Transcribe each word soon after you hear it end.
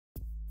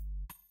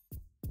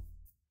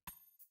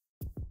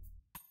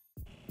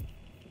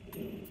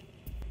This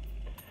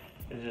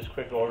is just a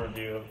quick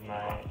overview of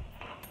my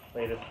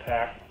latest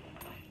pack.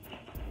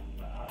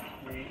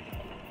 Osprey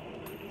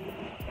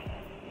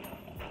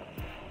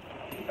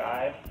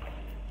 5,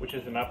 which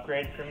is an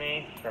upgrade for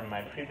me from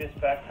my previous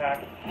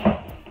backpack,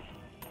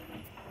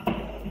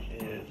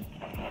 which is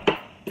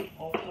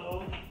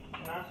also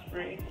an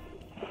Osprey,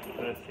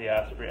 but it's the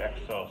Osprey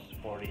Exos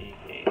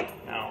 48.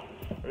 Now,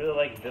 I really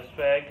like this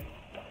bag,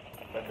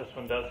 but this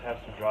one does have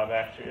some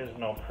drawbacks. There is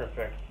no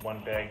perfect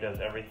one bag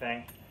does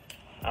everything.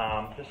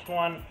 This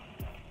one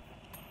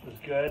was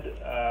good.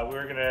 We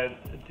were gonna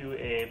do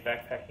a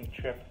backpacking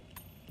trip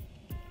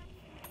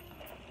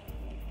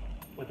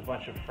with a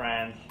bunch of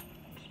friends,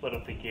 split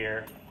up the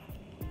gear,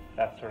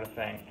 that sort of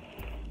thing.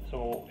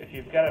 So if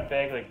you've got a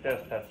bag like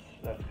this,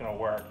 that's gonna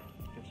work.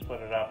 You can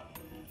split it up.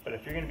 But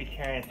if you're gonna be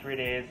carrying 3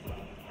 days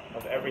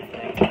of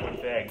everything in one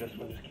bag, this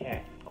one just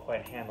can't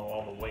quite handle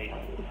all the weight.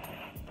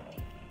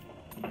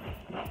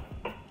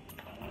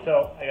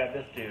 So I got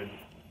this dude.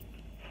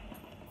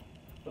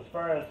 So as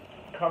far as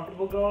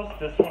comfortable goes,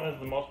 this one is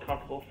the most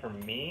comfortable for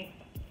me.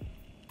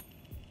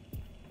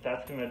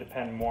 That's going to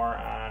depend more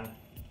on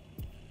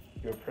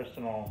your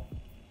personal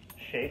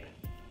shape.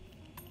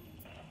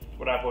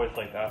 What I've always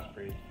liked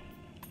Ospreys,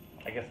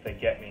 I guess they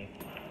get me.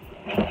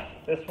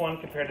 This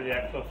one compared to the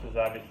Exos is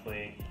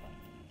obviously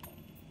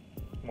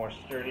more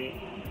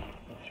sturdy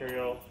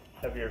material,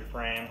 heavier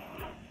frame.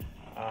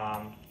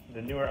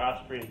 The newer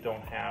Ospreys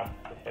don't have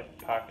the hip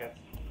pockets.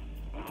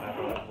 I've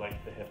always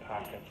liked the hip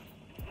pockets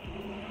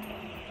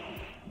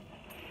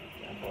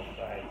on both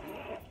sides.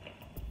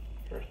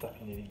 First stuff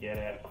you need to get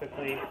at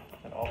quickly,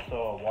 and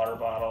also a water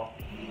bottle,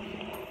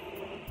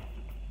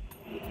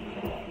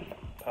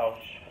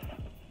 pouch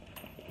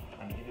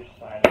on either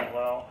side as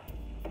well.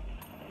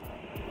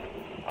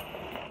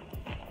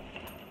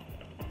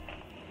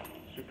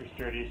 Super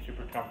sturdy,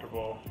 super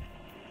comfortable,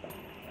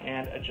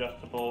 and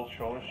adjustable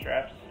shoulder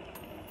straps.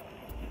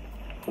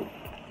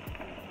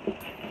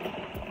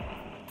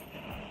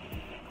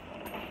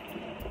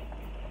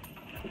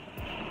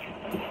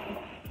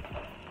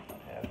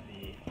 Have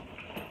the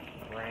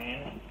brain.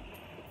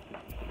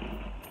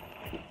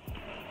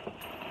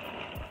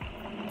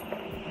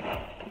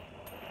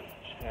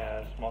 Which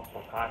has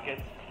multiple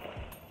pockets.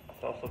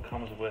 This also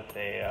comes with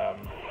a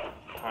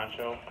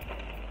poncho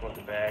for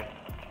the bag.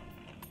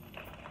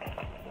 In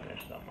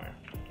there somewhere.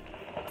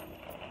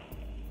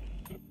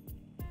 Comes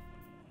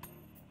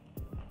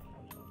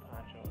with a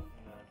poncho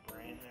and a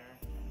brain there.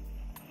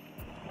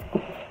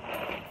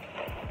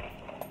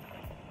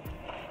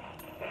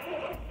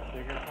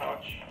 Bigger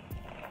pouch.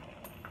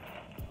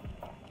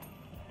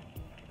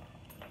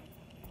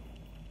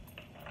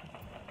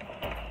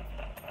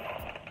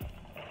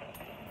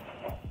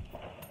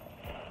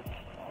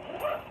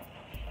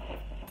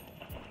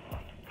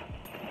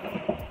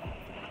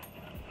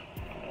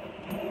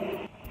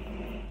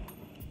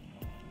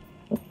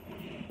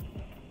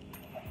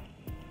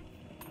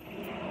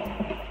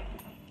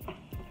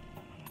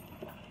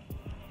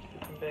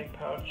 Big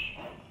pouch.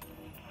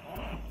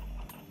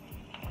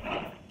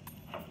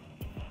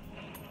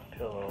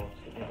 Pillow,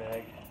 sleeping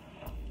bag.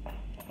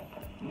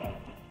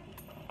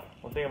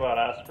 One thing about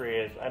Osprey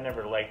is I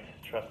never liked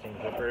trusting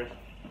zippers.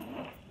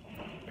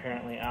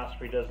 Apparently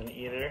Osprey doesn't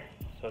either,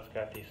 so it's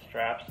got these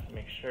straps to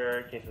make sure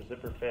in case the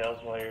zipper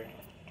fails while you're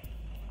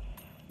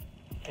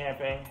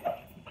camping.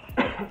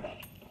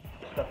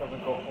 Stuff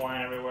doesn't go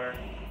flying everywhere.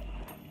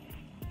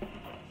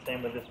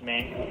 Same with this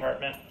main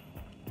compartment.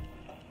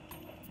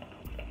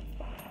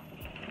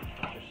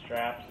 Your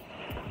straps.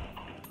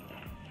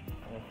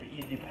 And then for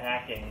easy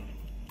packing,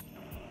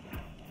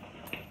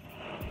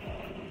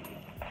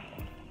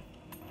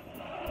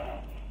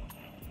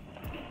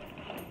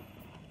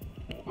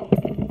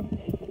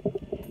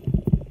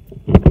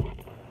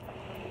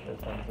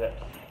 this one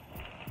zips.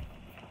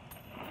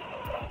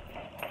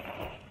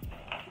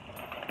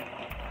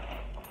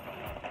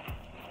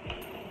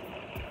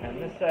 And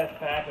this size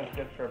pack is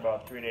good for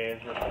about 3 days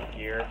worth of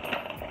gear. As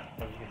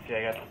you can see,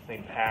 I got this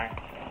thing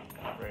packed,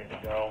 ready to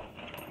go.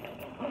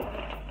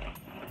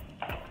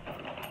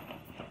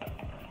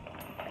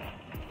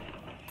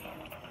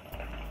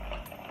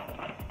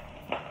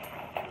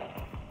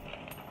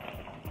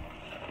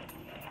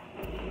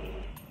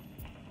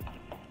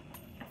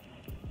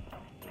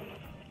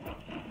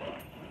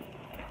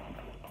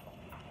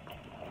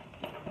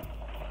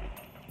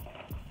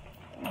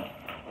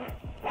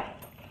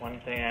 One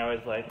thing I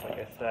always like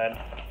I said,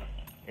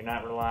 you're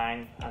not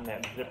relying on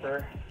that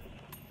zipper.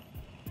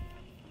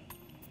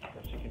 Of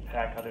course, you can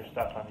pack other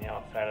stuff on the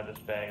outside of this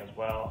bag as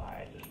well.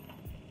 I just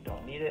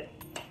don't need it.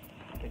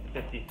 I think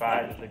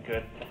 55 is a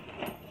good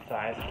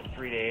size for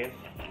 3 days.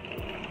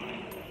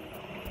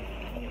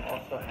 And you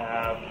also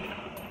have, I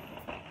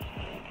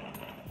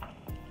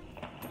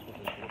should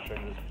have showed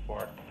you this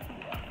before,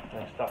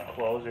 like stuffed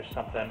clothes or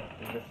something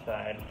on this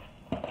side.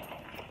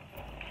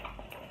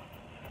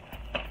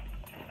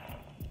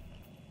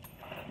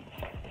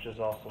 Which is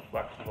also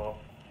flexible.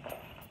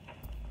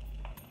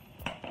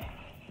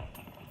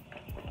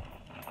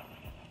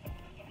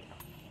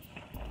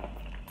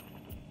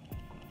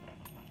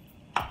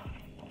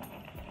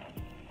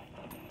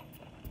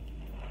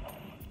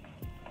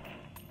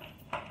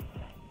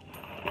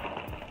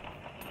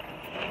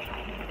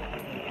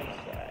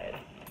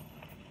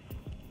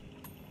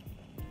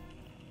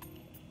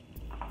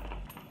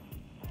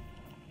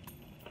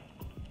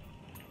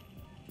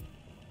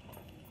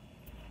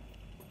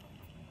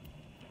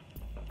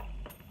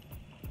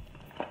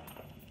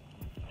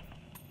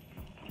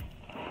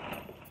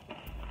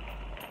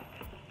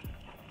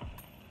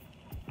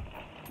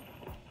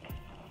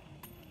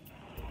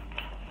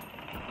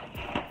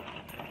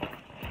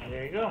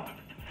 there you go.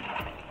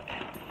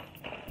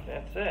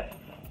 That's it.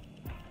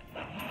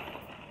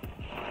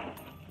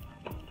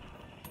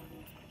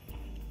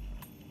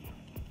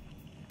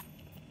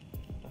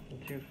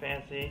 Nothing too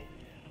fancy.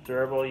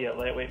 Durable yet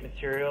lightweight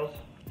materials.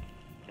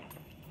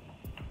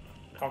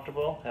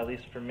 Comfortable, at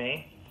least for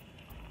me.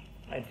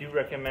 I do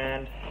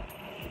recommend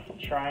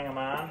trying them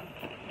on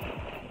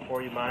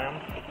before you buy them.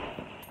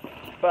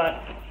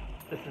 But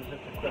this is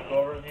just a quick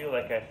overview,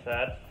 like I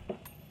said.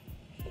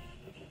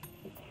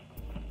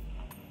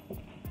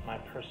 My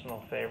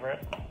personal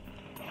favorite.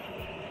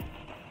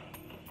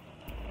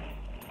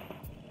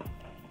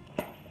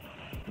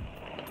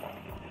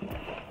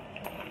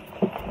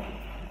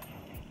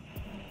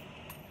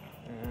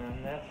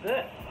 And that's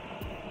it.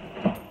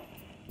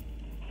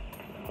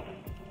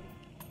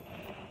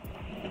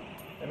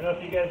 Let me know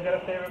if you guys got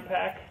a favorite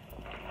pack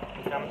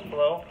in the comments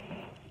below.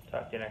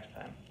 Talk to you next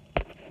time.